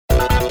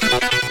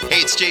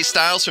it's Jay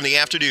Styles from the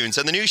Afternoons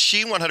on the new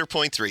She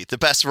 100.3, the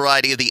best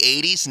variety of the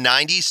 80s,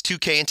 90s,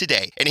 2K, and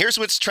today. And here's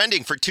what's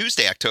trending for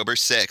Tuesday, October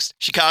 6th.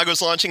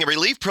 Chicago's launching a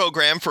relief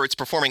program for its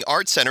performing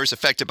arts centers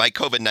affected by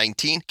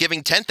COVID-19,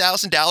 giving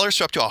 $10,000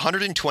 for up to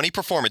 120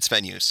 performance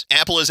venues.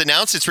 Apple has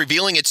announced it's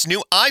revealing its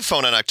new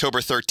iPhone on October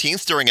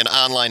 13th during an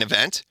online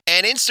event.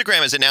 And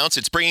Instagram has announced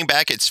it's bringing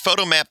back its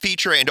photo map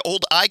feature and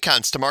old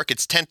icons to mark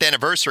its 10th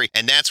anniversary.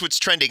 And that's what's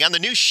trending on the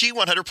new She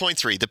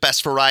 100.3, the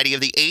best variety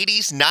of the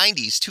 80s,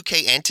 90s,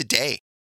 2K, and today.